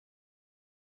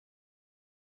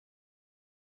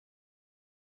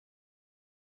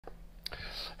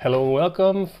Hello and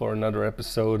welcome for another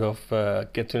episode of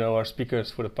Get to Know Our Speakers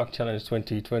for the PAC Challenge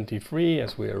 2023,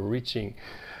 as we are reaching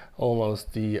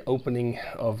almost the opening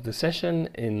of the session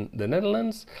in the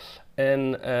Netherlands.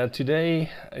 And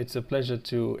today it's a pleasure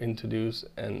to introduce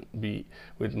and be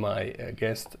with my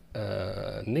guest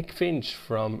Nick Finch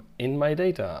from In My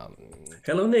Data.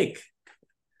 Hello, Nick.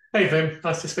 Hey, Vim.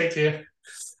 Nice to speak to you.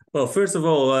 Well, first of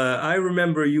all, I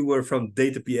remember you were from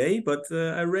Data PA, but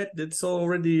I read it's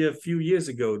already a few years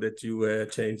ago that you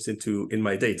changed into In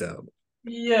My Data.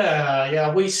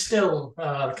 Yeah. We still,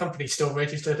 the company's still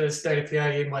registered as Data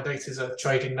PA. In My Data is a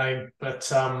trading name, but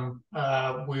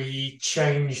we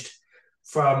changed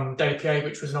from Data PA,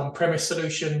 which was an on-premise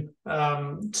solution,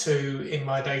 to In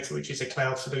My Data, which is a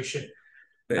cloud solution.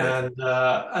 Yeah.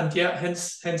 And yeah,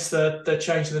 hence the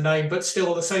change of the name, but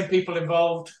still the same people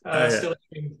involved, Yeah. still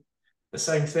doing the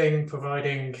same thing,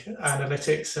 providing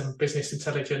analytics and business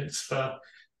intelligence for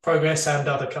Progress and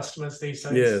other customers these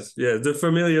days. Yes, the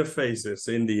familiar faces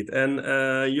indeed.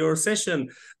 And your session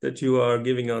that you are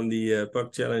giving on the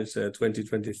PAC Challenge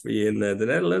 2023 in the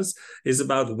Netherlands is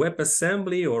about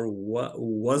WebAssembly or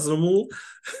Wasm.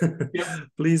 Yeah.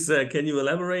 Please, can you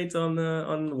elaborate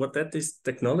on what that is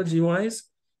technology-wise?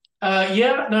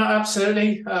 Yeah, no,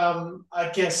 absolutely. I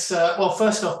guess. Well,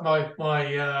 first off,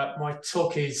 my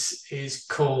talk is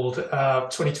called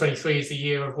 2023 is the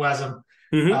year of Wasm.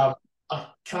 Mm-hmm. I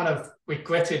kind of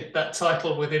regretted that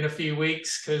title within a few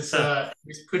weeks because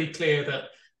it's pretty clear that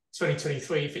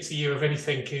 2023, if it's a year of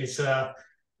anything, is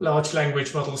large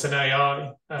language models and AI.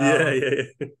 Yeah.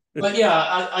 But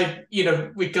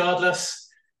yeah, regardless.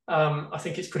 I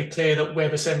think it's pretty clear that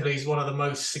WebAssembly is one of the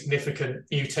most significant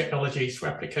new technologies for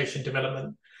application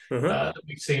development that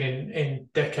we've seen in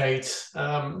decades.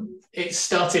 It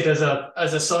started as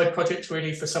a side project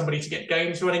really for somebody to get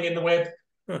games running in the web,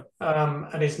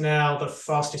 and is now the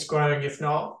fastest growing, if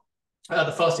not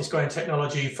the fastest growing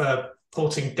technology for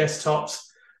porting desktops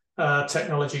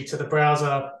technology to the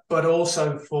browser, but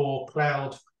also for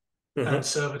cloud and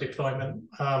server deployment.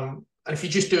 And if you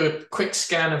just do a quick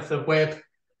scan of the web,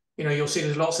 you'll see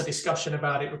there's lots of discussion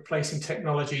about it replacing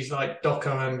technologies like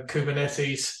Docker and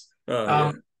Kubernetes.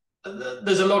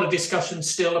 There's a lot of discussion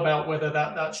still about whether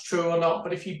that's true or not.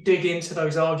 But if you dig into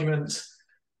those arguments,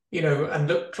 and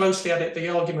look closely at it, the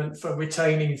argument for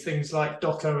retaining things like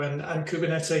Docker and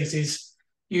Kubernetes is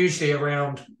usually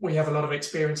around we have a lot of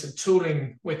experience and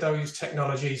tooling with those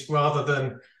technologies rather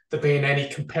than there being any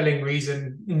compelling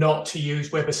reason not to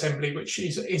use WebAssembly, which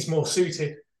is more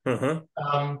suited.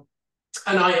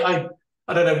 And I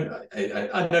don't know,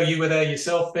 I know you were there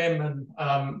yourself, Bim,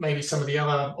 and maybe some of the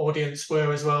other audience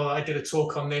were as well. I did a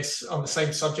talk on this, on the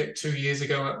same subject 2 years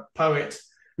ago at Poet.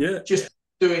 Yeah. Just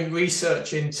doing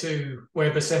research into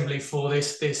WebAssembly for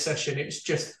this session. It's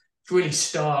really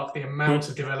stark, the amount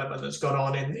of development that's gone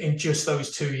on in just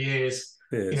those 2 years.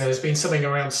 Yes. There's been something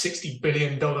around $60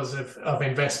 billion of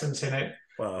investment in it.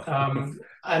 Wow.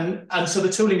 And so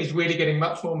the tooling is really getting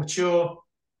much more mature.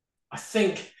 I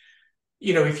think,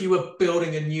 if you were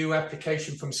building a new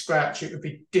application from scratch, it would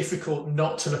be difficult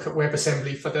not to look at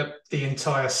WebAssembly for the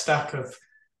entire stack of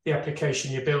the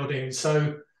application you're building.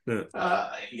 So in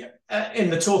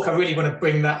the talk, I really want to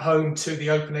bring that home to the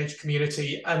OpenEdge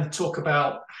community and talk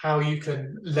about how you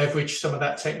can leverage some of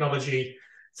that technology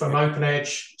from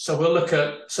OpenEdge. So we'll look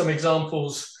at some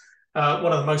examples.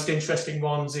 One of the most interesting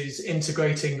ones is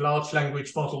integrating large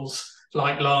language models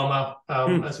like Llama,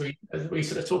 as we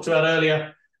sort of talked about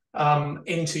earlier,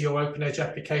 into your OpenEdge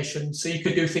application. So you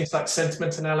could do things like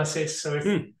sentiment analysis. So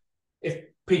if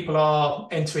people are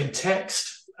entering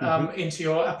text into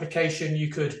your application, you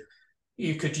could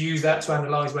use that to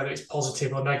analyze whether it's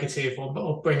positive or negative,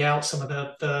 or bring out some of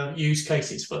the use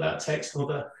cases for that text or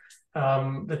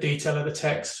the detail of the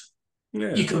text.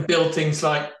 Yeah. You can build things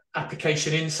like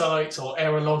application insights or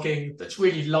error logging that's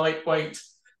really lightweight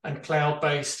and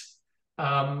cloud-based.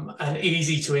 And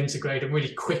easy to integrate, and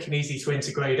really quick and easy to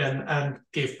integrate, and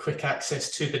give quick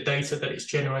access to the data that it's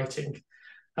generating.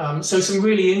 So some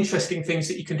really interesting things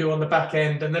that you can do on the back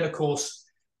end. And then, of course,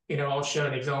 I'll show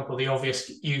an example, the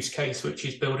obvious use case, which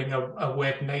is building a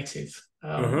web native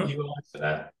UI for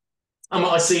that.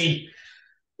 I see,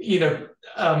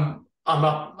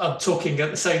 I'm talking at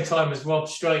the same time as Rob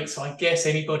Straight, so I guess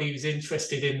anybody who's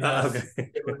interested in of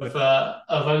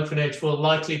OpenEdge will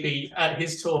likely be at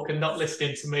his talk and not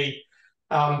listening to me.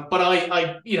 But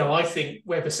I think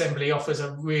WebAssembly offers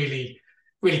a really,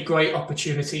 really great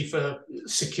opportunity for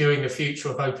securing the future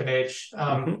of OpenEdge.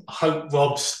 I hope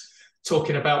Rob's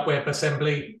talking about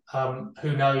WebAssembly.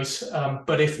 Who knows?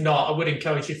 But if not, I would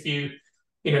encourage if you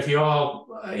are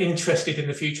interested in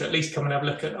the future, at least come and have a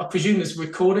look at. I presume there's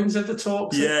recordings of the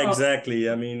talks. Yeah, exactly.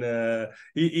 I mean,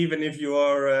 even if you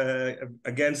are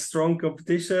against strong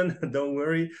competition, don't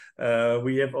worry.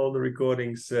 We have all the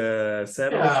recordings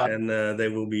settled, and they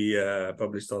will be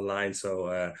published online.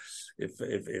 So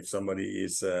if somebody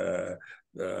is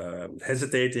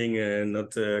hesitating and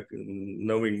not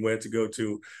knowing where to go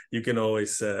to, you can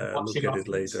always look at it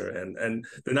later. And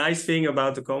the nice thing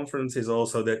about the conference is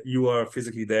also that you are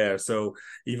physically there. So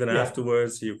even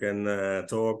afterwards, you can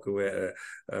talk,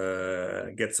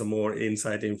 get some more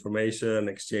inside information,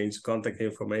 exchange contact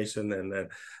information, and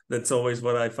that's always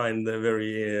what I find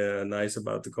very nice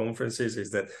about the conferences,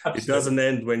 is that it doesn't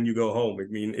end when you go home. I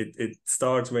mean, it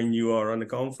starts when you are on a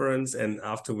conference, and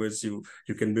afterwards you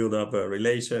can build up a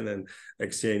relation and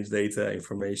exchange data,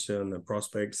 information, and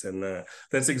prospects, and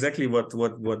that's exactly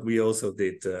what we also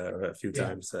did a few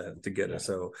times together.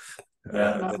 So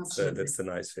that's the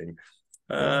nice thing.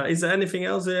 Is there anything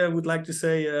else I would like to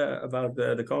say about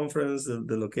the conference,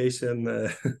 the location? No,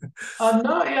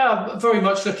 very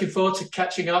much looking forward to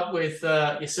catching up with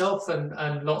yourself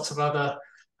and lots of other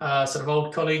sort of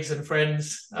old colleagues and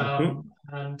friends.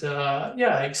 And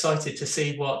excited to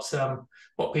see what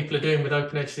people are doing with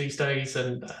OpenEdge these days,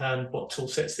 and what tool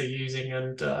sets they're using,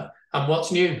 and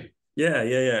what's new. Yeah.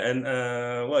 And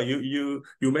well, you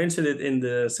mentioned it in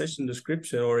the session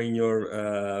description or in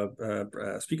your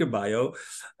speaker bio.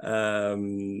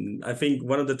 I think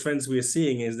one of the trends we are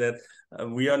seeing is that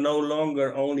we are no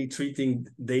longer only treating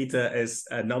data as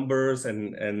numbers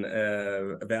and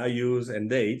values and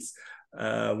dates.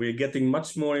 We're getting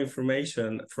much more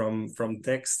information from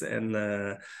text and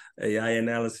AI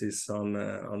analysis on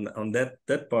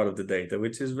that part of the data,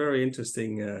 which is very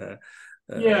interesting.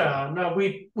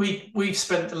 We've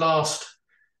spent the last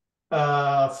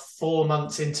 4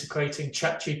 months integrating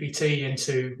ChatGPT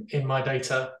in my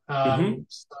data.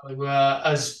 So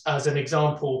as an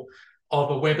example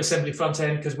of a WebAssembly front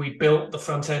end, because we built the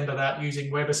front end of that using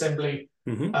WebAssembly.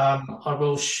 I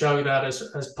will show that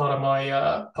as part of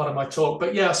my talk.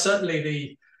 But yeah,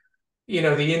 certainly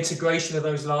the integration of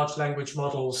those large language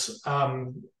models.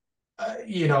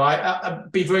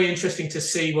 I'd be very interesting to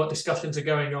see what discussions are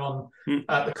going on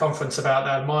at the conference about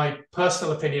that. My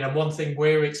personal opinion, and one thing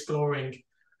we're exploring,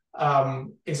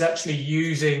 is actually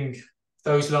using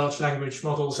those large language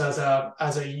models as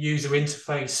a user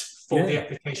interface for the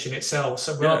application itself.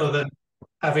 So rather than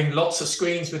having lots of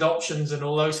screens with options and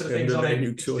all those sort of things on it,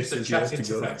 it's a chat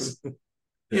interface.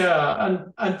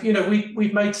 And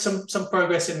we've made some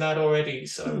progress in that already.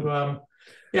 So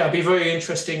it'd be very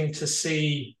interesting to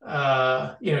see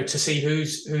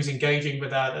who's engaging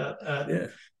with that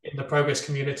in the progress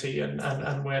community,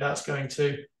 and where that's going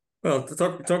to. Well,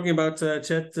 talking about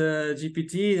Chat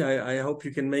GPT, I hope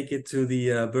you can make it to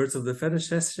the Birds of the Feather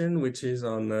session, which is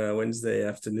on Wednesday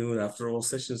afternoon after all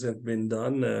sessions have been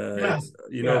done.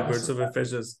 Birds of the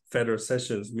Feather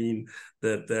sessions mean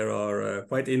that there are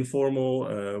quite informal.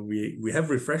 We have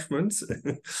refreshments,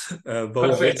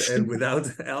 both with and without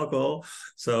alcohol,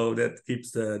 so that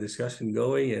keeps the discussion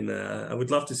going. And I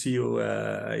would love to see you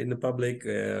in the public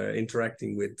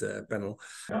interacting with the panel.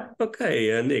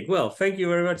 Okay, Nick. Well, thank you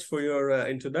very much for your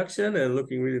introduction, and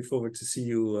looking really forward to see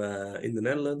you in the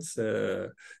Netherlands.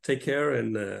 Take care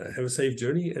and have a safe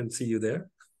journey, and see you there.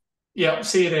 Yeah,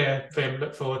 see you there, Vim.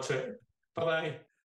 Look forward to it. Bye-bye.